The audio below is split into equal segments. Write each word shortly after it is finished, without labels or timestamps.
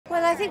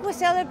I think we're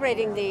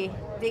celebrating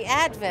the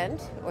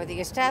advent or the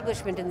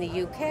establishment in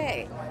the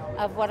UK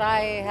of what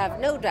I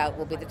have no doubt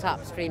will be the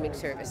top streaming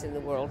service in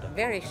the world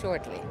very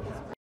shortly.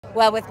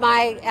 Well, with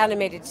my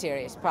animated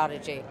series,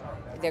 Prodigy,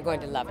 they're going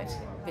to love it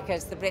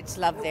because the Brits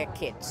love their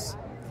kids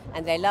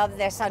and they love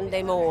their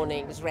Sunday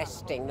mornings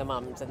resting, the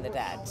mums and the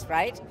dads,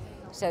 right?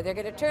 So they're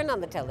going to turn on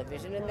the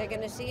television and they're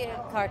going to see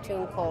a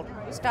cartoon called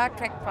Star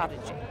Trek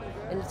Prodigy.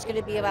 And it's going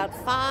to be about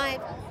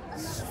 5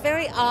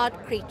 very odd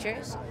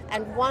creatures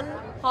and one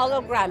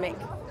hologramic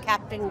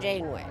Captain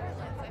Janeway,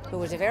 who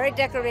was a very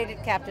decorated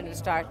captain of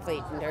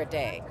Starfleet in her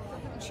day.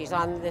 She's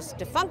on this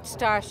defunct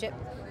starship.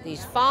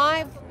 These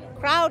 5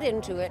 crowd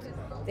into it.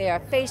 They are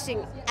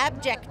facing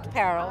abject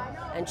peril,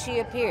 and she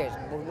appears.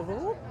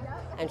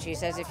 And she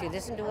says, if you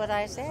listen to what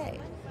I say,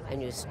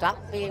 and you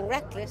stop being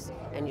reckless,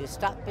 and you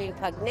stop being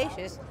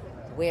pugnacious,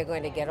 we're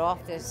going to get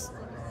off this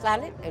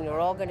planet, and you're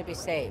all going to be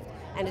saved.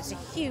 And it's a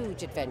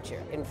huge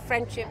adventure in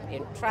friendship,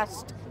 in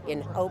trust, in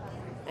hope,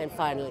 and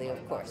finally,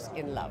 of course,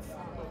 in love.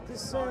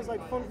 This sounds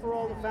like fun for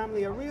all the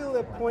family, a real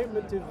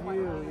appointment to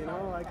view, you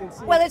know, I can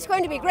see. Well, it's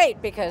going to be great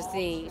because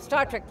the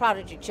Star Trek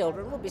Prodigy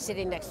children will be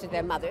sitting next to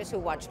their mothers who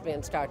watched me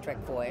in Star Trek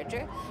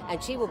Voyager,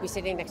 and she will be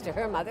sitting next to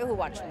her mother who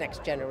watched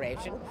Next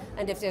Generation,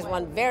 and if there's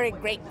one very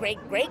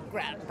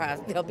great-grandpa,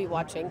 they'll be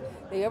watching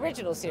the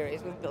original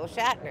series with Bill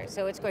Shatner.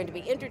 So it's going to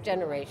be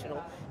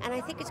intergenerational, and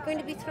I think it's going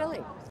to be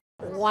thrilling.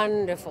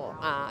 Wonderful.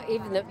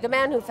 Even the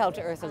Man Who Fell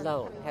to Earth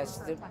Alone has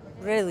the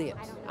brilliant,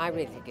 I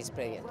really think he's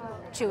brilliant,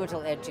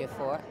 Chiwetel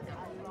Ejiofor,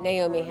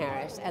 Naomi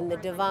Harris, and the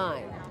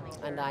divine,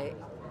 and I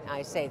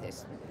say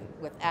this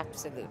with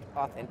absolute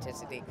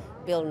authenticity,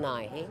 Bill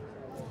Nighy.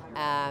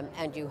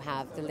 And you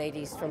have the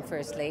ladies from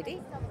First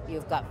Lady.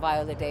 You've got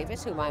Viola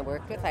Davis, whom I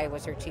worked with. I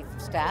was her chief of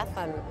staff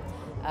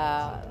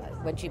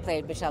when she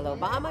played Michelle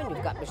Obama. And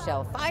you've got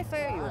Michelle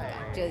Pfeiffer, you've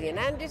got Gillian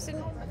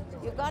Anderson,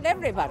 you've got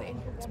everybody.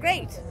 It's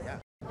great. Yeah.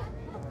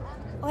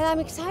 Well, I'm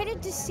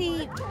excited to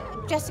see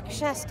Jessica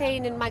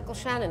Chastain and Michael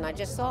Shannon. I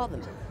just saw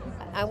them.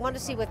 I want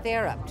to see what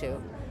they're up to.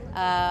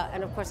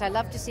 And of course, I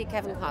love to see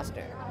Kevin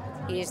Costner.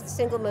 He is the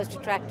single most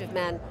attractive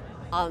man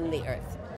on the earth.